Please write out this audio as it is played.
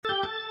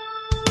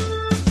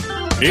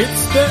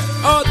It's the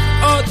odd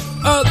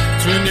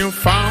to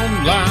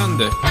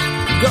Newfoundland.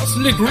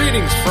 Ghostly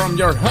greetings from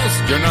your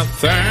host,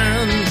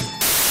 Jonathan.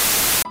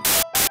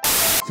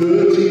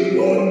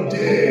 31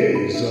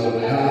 days of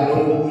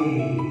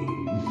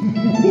Halloween.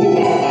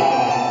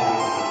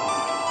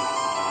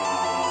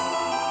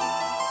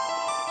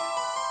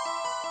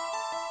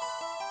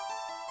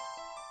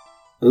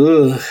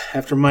 Ugh,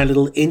 after my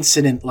little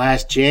incident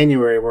last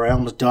January where I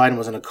almost died and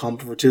was in a coma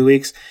for 2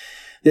 weeks,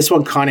 this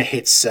one kind of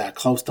hits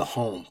close to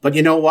home. But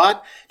you know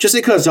what? Just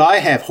because I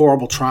have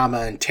horrible trauma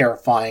and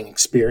terrifying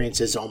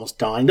experiences almost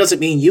dying doesn't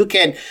mean you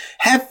can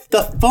have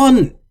the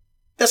fun.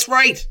 That's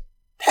right.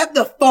 Have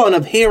the fun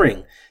of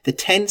hearing the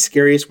 10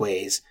 scariest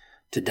ways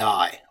to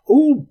die.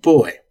 Oh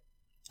boy.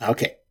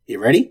 Okay, you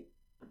ready?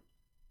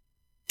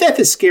 Death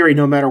is scary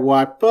no matter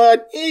what,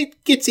 but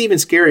it gets even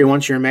scarier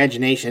once your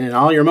imagination and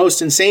all your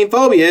most insane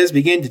phobias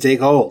begin to take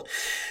hold.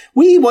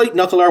 We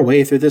white-knuckle our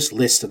way through this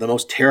list of the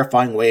most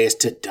terrifying ways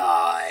to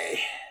die.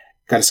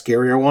 Got a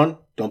scarier one?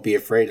 Don't be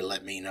afraid to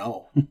let me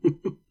know.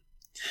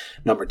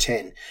 Number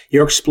 10.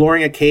 You're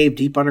exploring a cave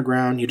deep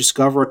underground. You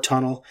discover a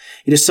tunnel.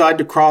 You decide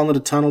to crawl into the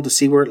tunnel to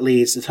see where it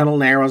leads. The tunnel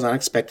narrows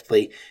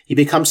unexpectedly. You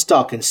become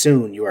stuck, and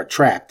soon you are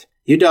trapped.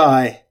 You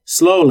die,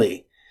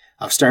 slowly,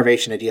 of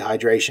starvation and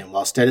dehydration,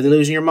 while steadily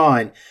losing your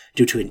mind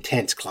due to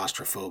intense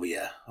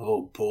claustrophobia.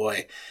 Oh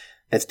boy,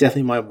 that's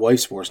definitely my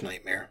wife's worst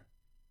nightmare.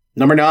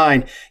 Number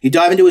 9, you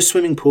dive into a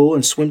swimming pool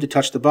and swim to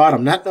touch the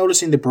bottom, not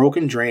noticing the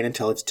broken drain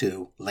until it's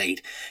too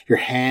late. Your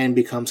hand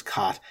becomes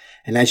caught,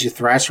 and as you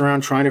thrash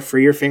around trying to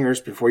free your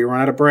fingers before you run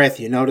out of breath,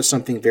 you notice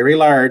something very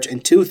large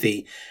and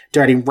toothy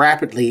darting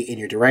rapidly in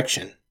your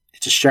direction.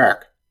 It's a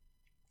shark.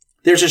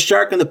 There's a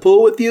shark in the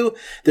pool with you.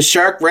 The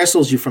shark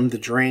wrestles you from the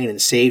drain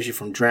and saves you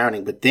from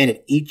drowning, but then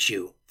it eats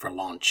you for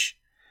lunch.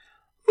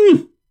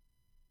 Boy,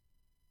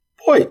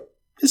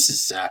 this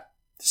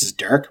is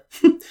dark.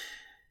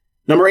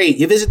 Number 8,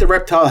 you visit the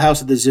reptile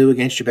house at the zoo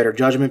against your better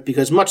judgment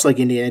because much like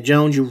Indiana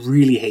Jones, you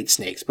really hate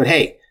snakes. But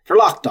hey, they're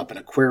locked up in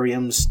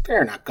aquariums.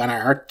 They're not gonna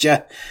hurt you.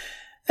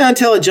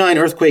 Until a giant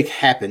earthquake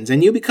happens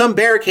and you become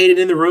barricaded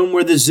in the room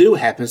where the zoo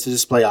happens to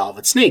display all of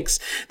its snakes.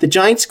 The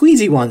giant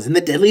squeezy ones and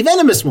the deadly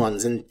venomous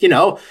ones. And,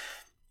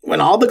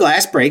 when all the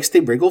glass breaks,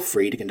 they wriggle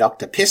free to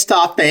conduct a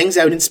pissed-off,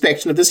 bangs-out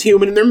inspection of this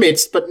human in their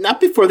midst, but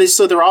not before they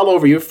slither all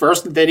over you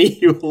first and then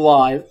eat you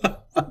alive.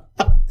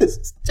 This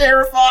is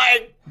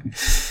terrifying.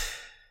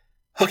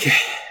 Okay.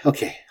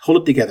 Hold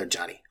it together,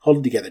 Johnny.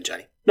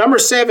 Number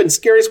 7,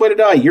 scariest way to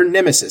die. Your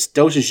nemesis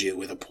doses you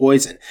with a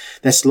poison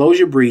that slows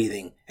your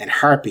breathing and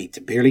heartbeat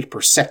to barely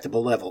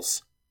perceptible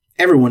levels.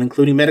 Everyone,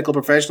 including medical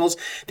professionals,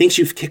 thinks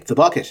you've kicked the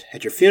bucket.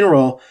 At your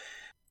funeral,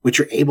 which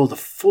you're able to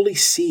fully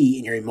see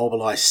in your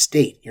immobilized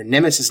state, your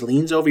nemesis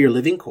leans over your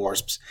living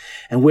corpse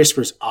and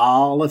whispers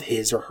all of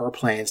his or her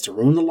plans to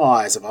ruin the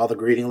lives of all the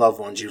grieving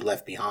loved ones you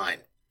left behind.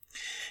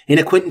 In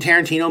a Quentin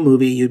Tarantino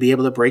movie, you'd be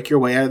able to break your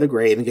way out of the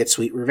grave and get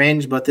sweet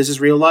revenge, but this is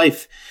real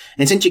life.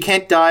 And since you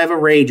can't die of a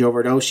rage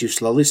overdose, you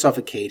slowly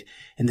suffocate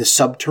in the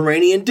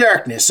subterranean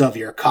darkness of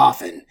your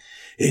coffin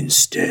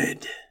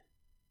instead.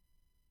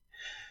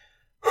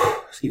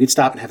 You can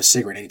stop and have a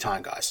cigarette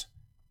anytime, guys.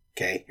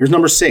 Okay, here's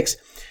number 6.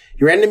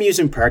 You're at an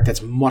amusement park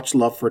that's much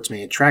loved for its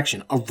main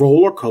attraction, a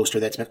roller coaster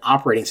that's been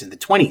operating since the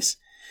 20s.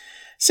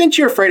 Since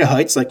you're afraid of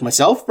heights like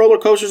myself, roller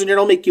coasters in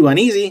general make you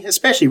uneasy,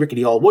 especially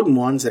rickety old wooden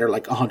ones that are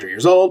like 100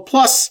 years old.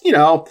 Plus,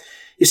 you've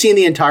seen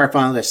the entire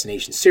Final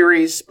Destination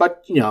series,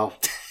 but,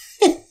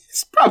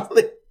 it's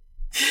probably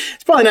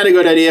not a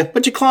good idea.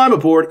 But you climb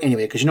aboard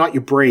anyway, because you know what?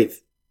 You're brave.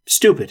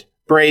 Stupid.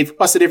 Brave.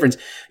 What's the difference?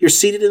 You're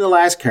seated in the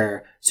last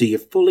car, so you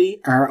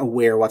fully are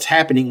aware what's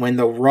happening when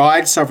the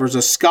ride suffers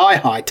a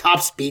sky-high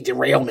top-speed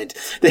derailment.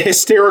 The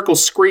hysterical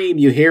scream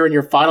you hear in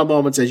your final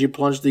moments as you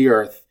plunge to the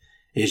earth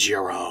is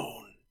your own.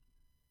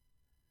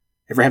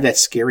 Ever have that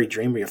scary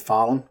dream where you're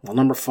falling? Well,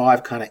 number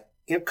 5 kind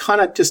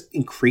of just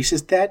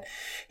increases that.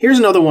 Here's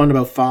another one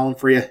about falling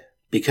for you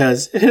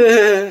because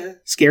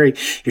scary.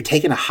 You're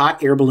taking a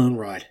hot air balloon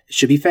ride. It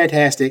should be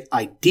fantastic,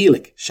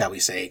 idyllic, shall we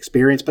say,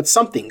 experience, but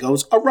something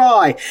goes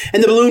awry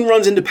and the balloon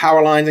runs into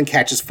power lines and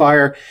catches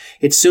fire.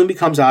 It soon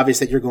becomes obvious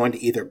that you're going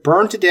to either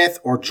burn to death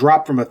or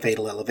drop from a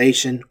fatal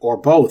elevation or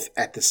both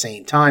at the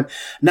same time.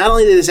 Not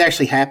only did this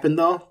actually happen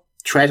though,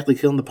 tragically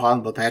killing the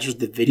possible passengers,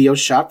 the video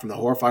shot from the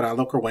horrified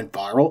onlooker went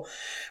viral,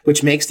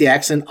 which makes the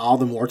accident all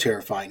the more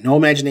terrifying. No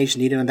imagination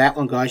needed on that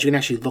one, guys. You can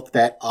actually look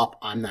that up.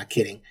 I'm not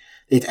kidding.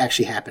 It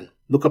actually happened.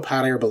 Look up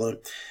hot air balloon.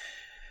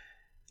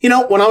 When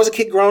I was a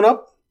kid growing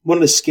up, one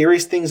of the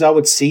scariest things I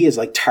would see is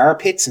like tar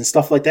pits and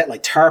stuff like that,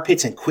 like tar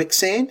pits and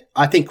quicksand.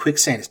 I think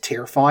quicksand is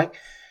terrifying.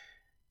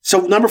 So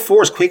number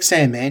 4 is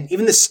quicksand, man.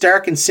 Even the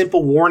stark and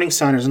simple warning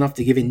sign is enough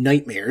to give you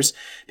nightmares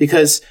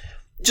because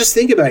just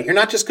think about it. You're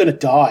not just going to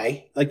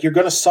die. Like, you're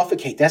going to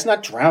suffocate. That's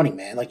not drowning,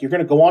 man. Like, you're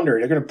going to go under.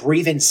 You're going to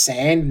breathe in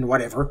sand and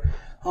whatever.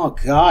 Oh,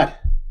 God.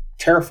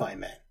 Terrifying,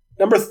 man.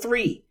 Number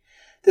 3.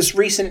 This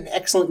recent and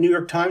excellent New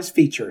York Times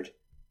featured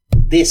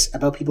this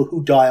about people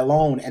who die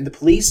alone, and the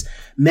police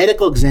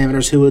medical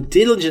examiners who will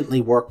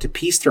diligently work to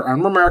piece their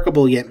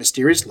unremarkable yet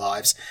mysterious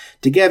lives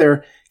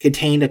together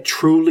contained a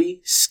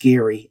truly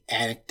scary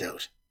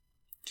anecdote.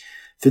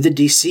 The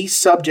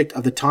deceased subject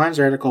of the Times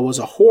article was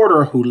a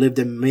hoarder who lived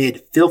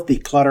amid filthy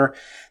clutter.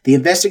 The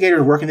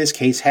investigators working this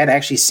case had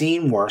actually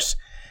seen worse.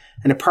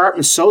 An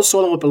apartment so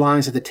swollen with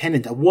belongings of the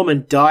tenant, a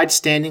woman died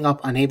standing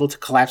up, unable to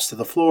collapse to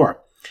the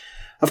floor.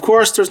 Of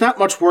course, there's not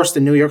much worse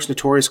than New York's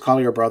notorious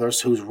Collier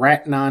brothers, whose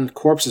ratting-on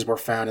corpses were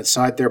found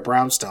inside their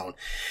brownstone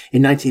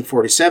in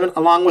 1947,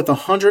 along with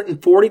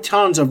 140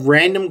 tons of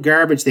random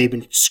garbage they've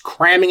been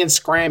cramming and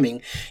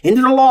scramming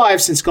into their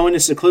lives since going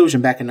into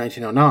seclusion back in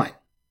 1909.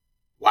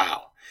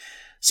 Wow.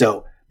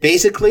 So,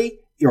 basically,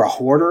 you're a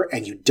hoarder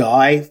and you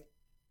die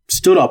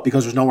stood up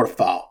because there's nowhere to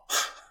fall.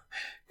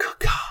 Good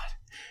God.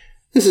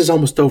 This is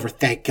almost over,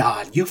 thank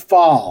God. You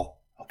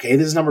fall. Okay,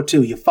 this is number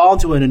 2. You fall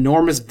into an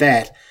enormous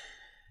vat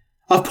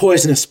of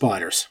poisonous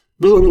spiders.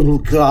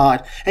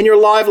 God. And you're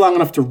alive long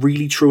enough to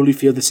really truly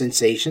feel the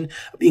sensation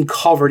of being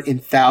covered in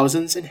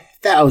thousands and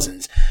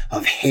thousands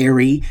of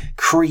hairy,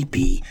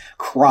 creepy,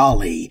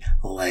 crawly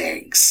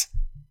legs.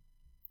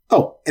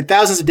 Oh, and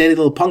thousands of deadly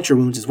little puncture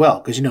wounds as well,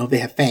 because, they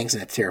have fangs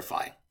and it's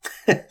terrifying.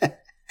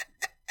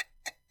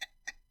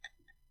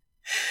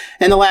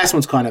 And the last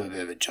one's kind of a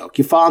bit of a joke.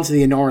 You fall into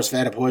the enormous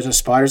vat of poisonous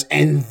spiders,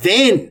 and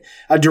then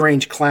a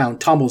deranged clown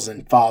tumbles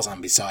and falls on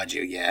beside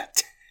you. Yeah.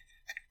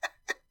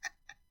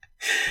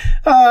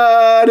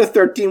 The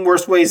 13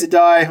 worst ways to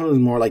die. It was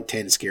more like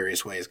 10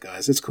 scariest ways,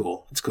 guys. It's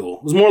cool. It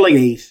was more like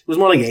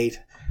 8.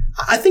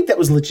 I think that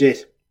was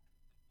legit.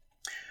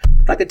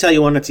 But I could tell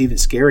you one that's even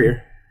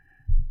scarier.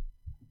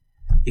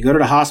 You go to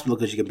the hospital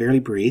because you can barely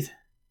breathe,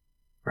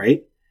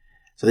 right?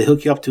 So they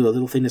hook you up to a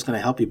little thing that's going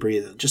to help you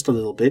breathe just a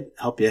little bit,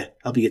 help you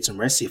get some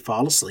rest so you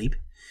fall asleep.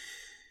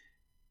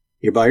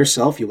 You're by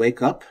yourself, you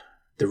wake up,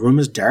 the room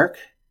is dark,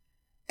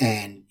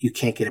 and you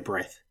can't get a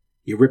breath.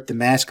 You rip the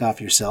mask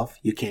off yourself,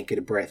 you can't get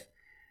a breath.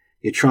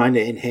 You're trying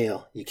to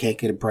inhale, you can't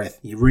get a breath.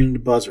 You ring the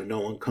buzzer, no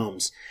one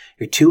comes.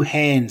 Your 2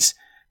 hands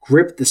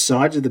grip the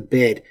sides of the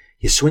bed,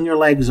 you swing your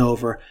legs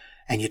over,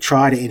 and you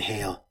try to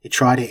inhale,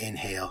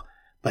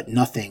 but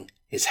nothing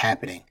is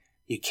happening.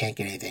 You can't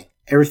get anything.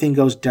 Everything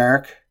goes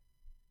dark.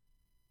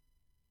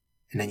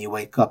 And then you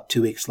wake up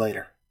 2 weeks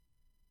later.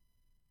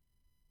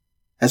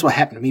 That's what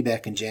happened to me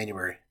back in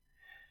January.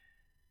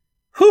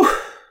 Whew.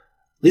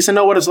 At least I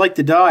know what it's like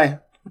to die.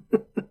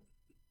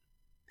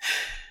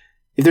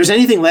 If there's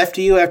anything left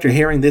to you after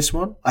hearing this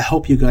one, I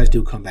hope you guys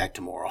do come back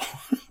tomorrow.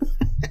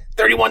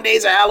 31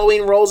 days of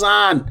Halloween rolls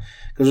on.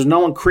 Because there's no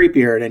one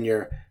creepier than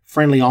your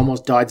friendly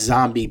almost died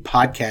zombie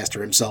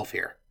podcaster himself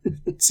here.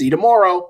 See you tomorrow.